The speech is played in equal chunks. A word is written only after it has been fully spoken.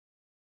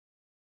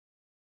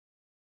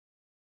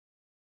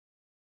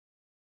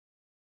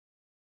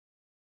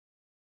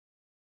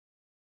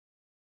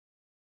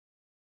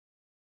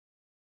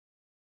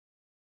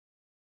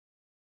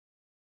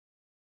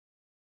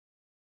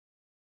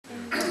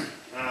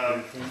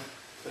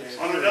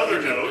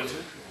another note,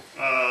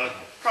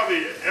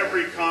 probably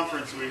every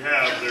conference we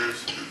have,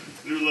 there's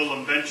new little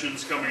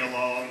inventions coming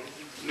along,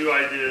 new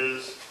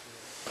ideas,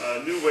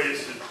 new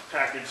ways to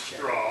package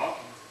straw,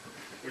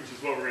 which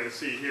is what we're going to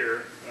see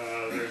here.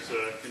 There's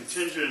a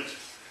contingent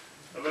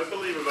of, I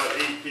believe, about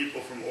 8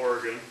 people from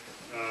Oregon,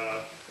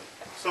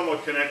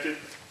 somewhat connected.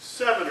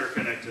 7 are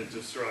connected to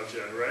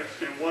StrawJet, right?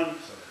 And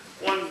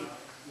one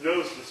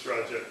knows the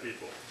StrawJet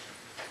people.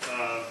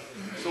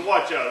 So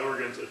watch out,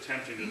 Oregon's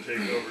attempting to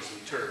take over some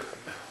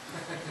turf.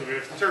 So we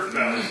have turf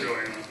battles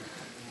going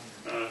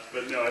on.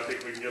 But no, I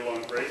think we can get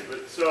along great.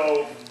 But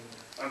so,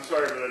 I'm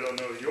sorry, but I don't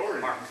know your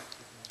name. Mark.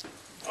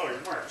 Oh,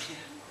 you're Mark.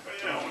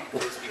 Well,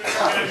 you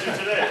know,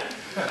 today.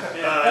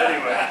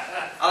 Anyway.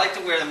 I like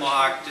to wear the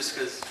mohawk just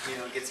because, you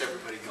know, it gets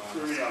everybody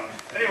going.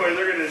 Anyway,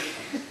 they're going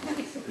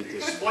to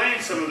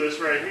explain some of this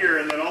right here,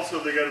 and then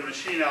also they got a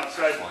machine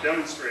outside to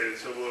demonstrate it,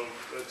 so we'll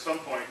at some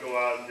point go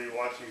out and be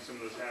watching some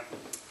of this happen.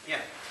 Yeah.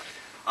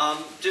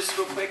 Just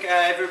real quick,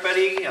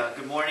 everybody,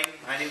 good morning.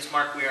 My name is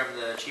Mark Weir. I'm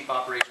the Chief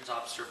Operations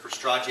Officer for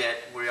StrawJet.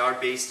 We are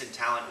based in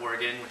Talent,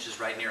 Oregon, which is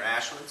right near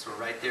Ashland, so we're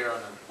right there on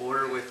the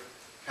border with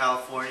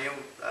California.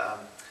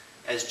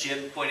 As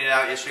Jim pointed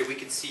out yesterday, we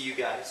can see you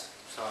guys,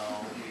 so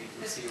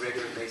we see you on a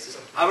regular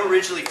basis. I'm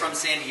originally from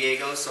San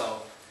Diego,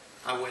 so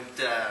I'm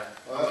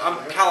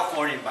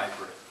Californian by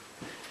birth.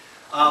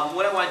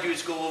 What I want to do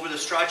is go over the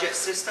StrawJet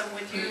system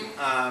with you.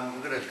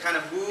 I'm going to kind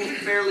of move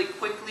fairly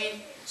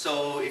quickly,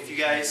 so if you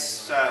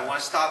guys want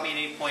to stop me at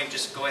any point,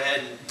 just go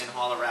ahead and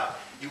holler out.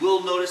 You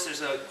will notice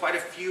there's quite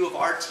a few of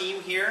our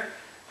team here.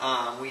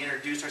 We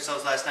introduced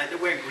ourselves last night. They're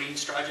wearing green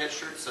StrawJet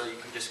shirts, so you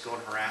can just go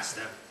and harass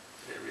them.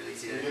 They're really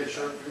easy to do. And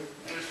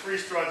there's free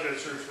StrawJet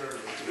shirts for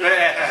everybody.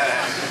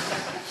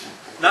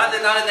 Not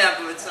in that,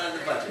 but it's not in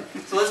the budget.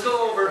 So let's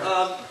go over.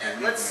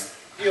 Let's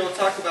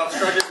talk about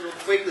StrawJet real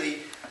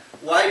quickly.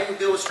 Why do we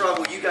build with straw?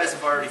 Well, you guys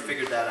have already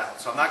figured that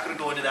out, so I'm not going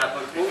to go into that.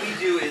 But what we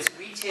do is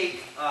we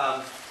take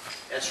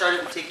at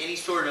StrawJet we take any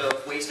sort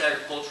of waste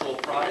agricultural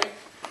product.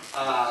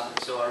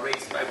 So our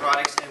waste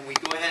byproducts, and we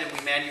go ahead and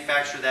we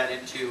manufacture that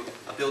into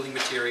a building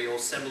material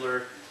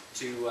similar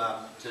to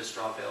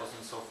straw bales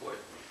and so forth.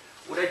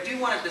 What I do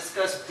want to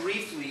discuss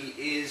briefly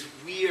is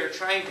we are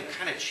trying to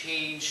kind of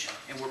change,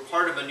 and we're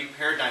part of a new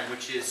paradigm,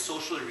 which is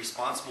socially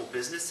responsible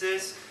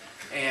businesses.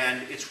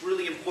 And it's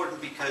really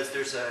important because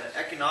there's an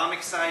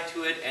economic side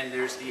to it and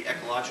there's the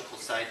ecological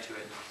side to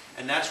it.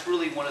 And that's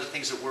really one of the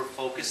things that we're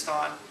focused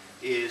on,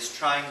 is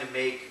trying to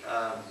make,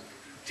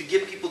 to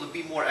get people to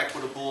be more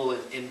equitable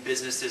in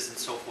businesses and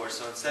so forth.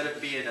 So instead of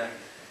being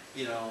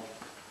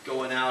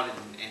going out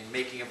and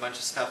making a bunch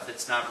of stuff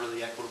that's not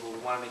really equitable, we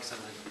want to make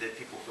something that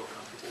people feel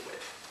comfortable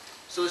with.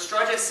 So the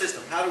StrawJet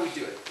system, how do we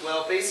do it?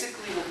 Well,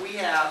 basically what we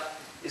have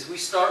is we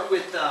start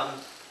with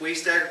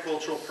waste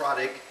agricultural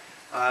product.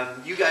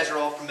 You guys are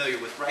all familiar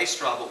with rice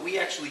straw, but we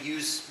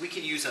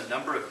can use a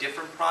number of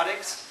different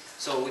products.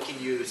 So we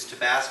can use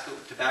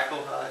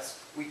tobacco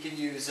husks, we can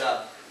use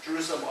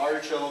Jerusalem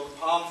artichoke,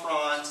 palm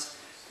fronds,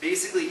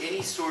 basically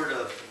any sort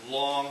of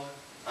long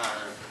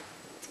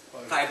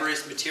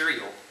fibrous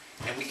material.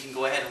 And we can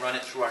go ahead and run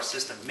it through our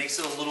system. It makes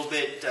it a little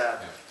bit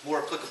more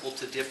applicable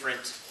to different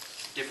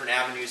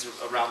avenues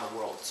around the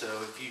world. So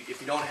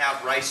if you don't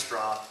have rice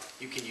straw,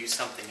 you can use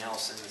something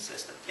else in the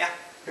system. Yeah?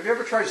 Have you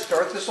ever tried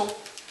star thistle?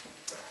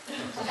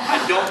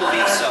 I don't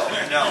believe so,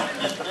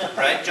 no.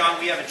 Right, John?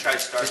 We haven't tried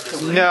star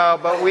thistle. No,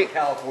 but we...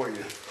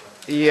 California.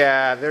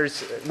 Yeah,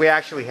 we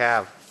actually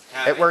have.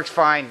 It works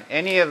fine.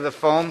 Any of the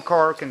foam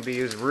core can be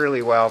used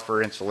really well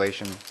for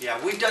insulation.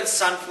 Yeah, we've done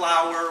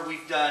sunflower,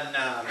 we've done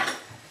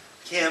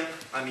hemp,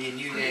 I mean,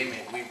 you name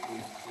it.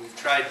 We've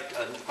tried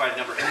quite a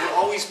number. And we're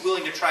always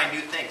willing to try new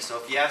things. So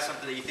if you have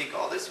something that you think,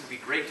 oh, this would be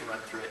great to run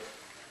through it,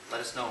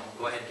 let us know.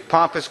 Go ahead and give it.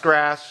 Pampas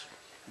grass,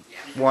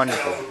 yeah.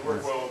 wonderful. That would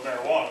work well with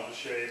marijuana to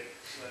shade.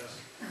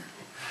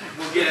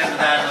 We'll get into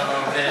that in a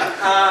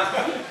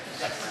little bit.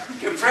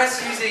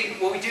 Compress using,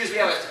 what we do is we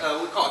have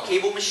what we call a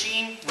cable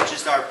machine, which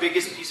is our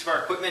biggest piece of our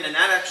equipment, and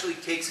that actually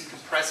takes and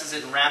compresses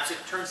it and wraps it,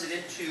 turns it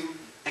into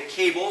a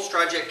cable,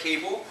 StrawJet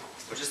cable,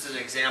 which is an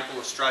example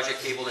of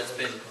StrawJet cable that's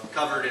been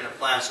covered in a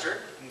plaster.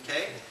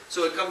 Okay,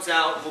 so it comes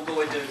out. We'll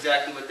go into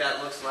exactly what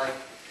that looks like.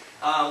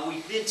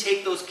 We then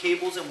take those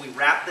cables and we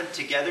wrap them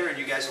together, and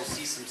you guys will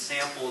see some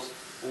samples.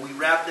 We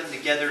wrap them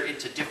together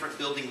into different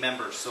building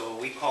members. So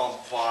we call them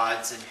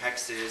quads and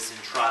hexes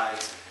and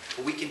tries.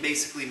 But we can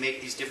basically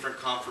make these different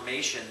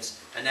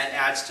conformations, and that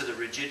adds to the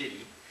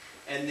rigidity.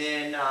 And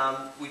then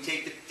we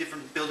take the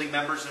different building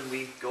members and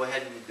we go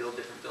ahead and we build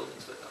different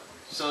buildings with them.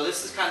 So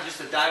this is kind of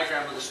just a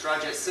diagram of the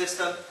StrawJet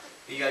system.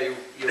 You got your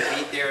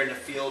meat there in the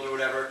field or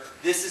whatever.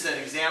 This is an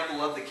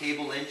example of the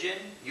cable engine,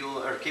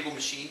 or cable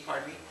machine,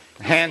 pardon me.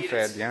 Hand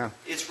fed, yeah.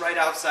 It's right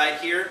outside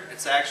here.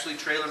 It's actually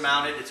trailer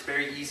mounted. It's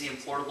very easy and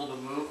portable to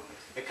move.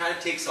 It kind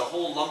of takes a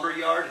whole lumber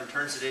yard and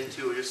turns it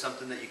into just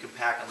something that you can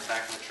pack on the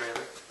back of the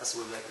trailer. That's the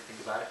way we like to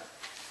think about it.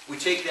 We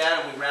take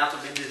that and we wrap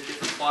them into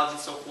different quads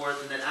and so forth,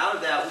 and then out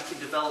of that we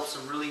can develop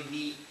some really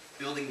neat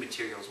building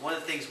materials. One of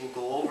the things we'll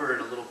go over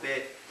in a little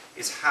bit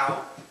is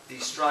how the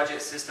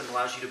StrawJet system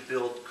allows you to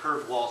build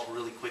curved walls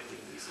really quickly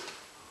and easily.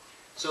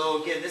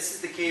 So again, this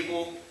is the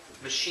cable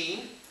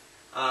machine.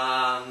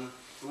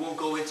 We won't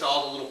go into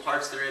all the little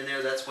parts that are in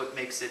there. That's what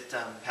makes it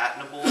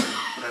patentable.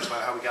 That's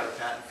how we got our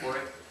patent for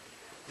it.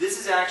 This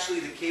is actually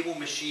the cable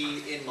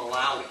machine in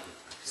Malawi.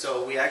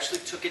 So we actually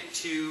took it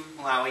to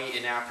Malawi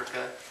in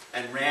Africa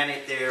and ran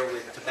it there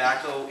with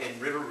tobacco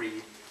and river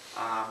reed,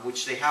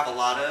 which they have a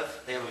lot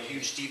of. They have a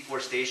huge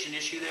deforestation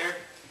issue there.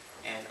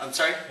 And I'm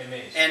sorry? And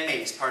maize. And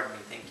maize, pardon me,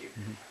 thank you.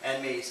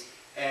 And maize.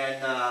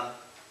 And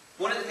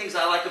one of the things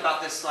I like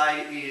about this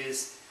slide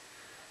is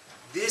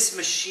this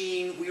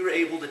machine, we were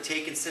able to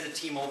take and send a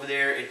team over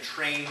there and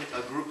train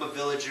a group of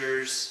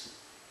villagers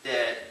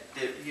that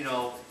you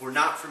know, were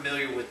not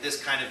familiar with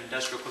this kind of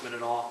industrial equipment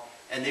at all,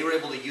 and they were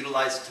able to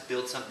utilize it to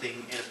build something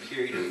in a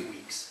period of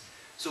weeks.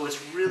 So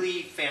it's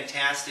really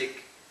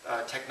fantastic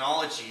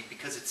technology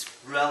because it's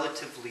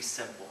relatively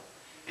simple.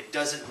 It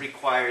doesn't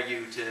require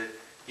you to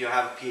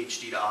have a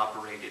PhD to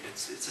operate it.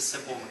 It's a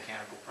simple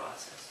mechanical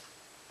process.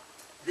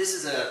 This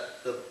is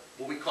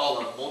what we call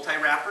a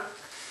multi-wrapper.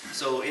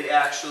 So it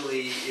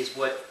actually is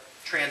what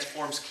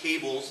transforms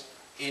cables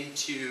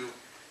into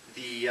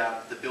the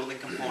building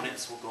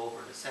components. We'll go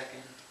over in a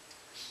second.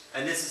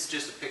 And this is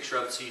just a picture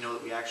of it so you know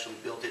that we actually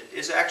built it.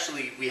 It's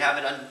actually, we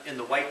have it in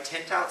the white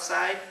tent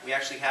outside. We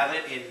actually have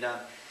it in,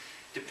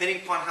 depending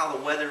upon how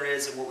the weather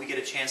is and what we get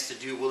a chance to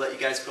do, we'll let you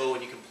guys go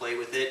and you can play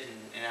with it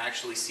and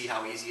actually see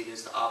how easy it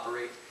is to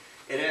operate.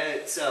 We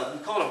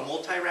call it a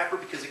multi-wrapper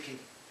because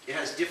it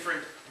has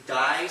different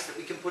dies that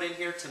we can put in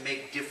here to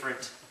make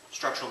different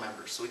structural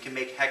members. So we can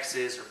make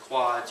hexes or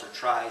quads or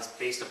tris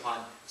based upon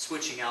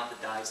switching out the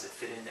dies that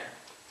fit in there.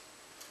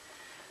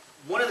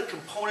 One of the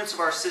components of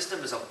our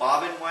system is a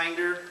bobbin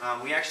winder.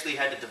 We actually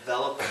had to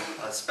develop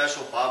a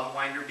special bobbin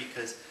winder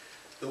because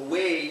the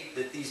way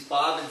that these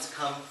bobbins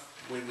come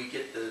when we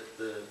get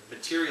the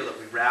material that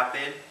we wrap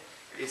in,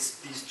 it's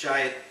these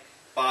giant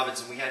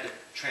bobbins, and we had to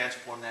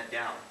transform that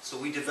down. So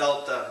we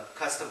developed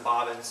custom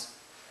bobbins,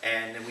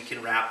 and then we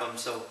can wrap them.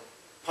 So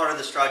part of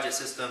the StrawJet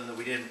system that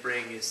we didn't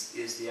bring is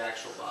the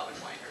actual bobbin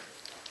winder.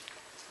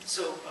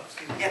 So,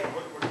 yeah.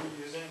 What are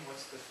you using?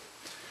 What's the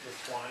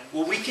twine?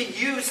 Well, we can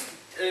use,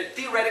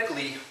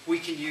 theoretically, we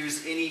can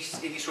use any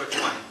sort of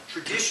twine.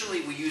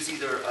 Traditionally, we use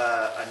either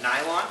a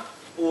nylon,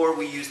 or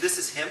we use, this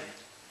is hemp,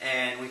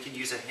 and we can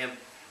use a hemp.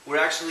 We're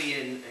actually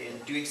in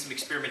doing some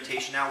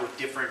experimentation now with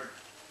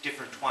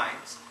different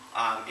twines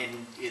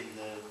in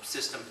the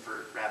system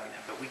for wrapping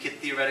that. But we could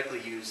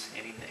theoretically use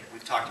anything.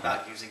 We've talked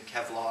about using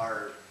Kevlar,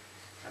 or,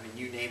 I mean,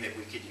 you name it,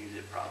 we could use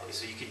it probably.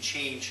 So you can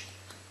change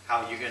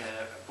how you're going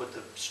to put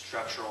the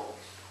structural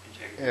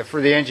integrity.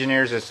 For the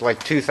engineers, it's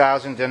like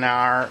 2,000 an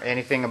hour,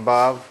 anything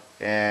above,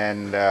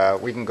 and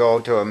we can go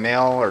to a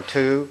mill or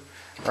two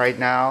right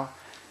now,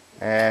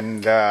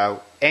 and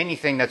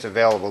anything that's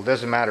available.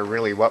 Doesn't matter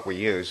really what we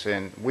use,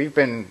 and we've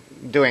been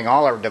doing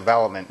all our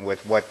development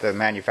with what the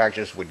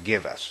manufacturers would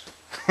give us.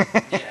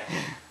 Yeah.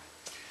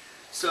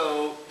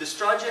 So the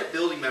StrawJet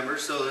building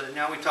members, so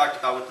now we talked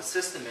about what the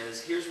system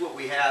is. Here's what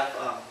we have.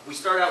 We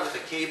start out with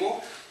a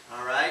cable,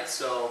 all right?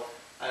 So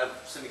I have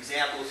some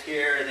examples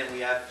here, and then we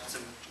have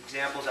some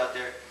examples out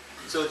there.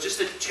 So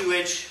just a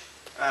 2-inch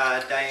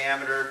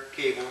diameter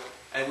cable,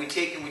 and we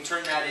take and we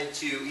turn that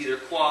into either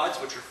quads,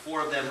 which are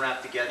 4 of them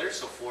wrapped together,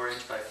 so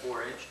 4-inch by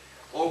 4-inch,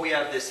 or we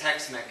have this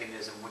hex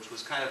mechanism, which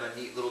was kind of a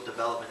neat little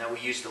development that we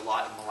used a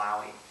lot in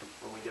Malawi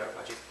when we did our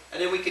project.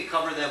 And then we could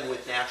cover them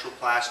with natural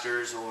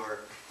plasters or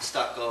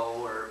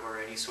stucco or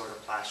any sort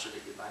of plaster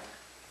that you like.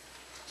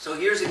 So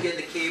here's again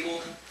the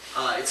cable.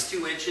 It's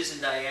 2 inches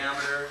in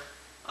diameter.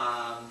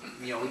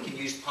 You know, we can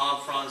use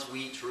palm fronds,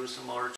 wheat, Jerusalem mortar,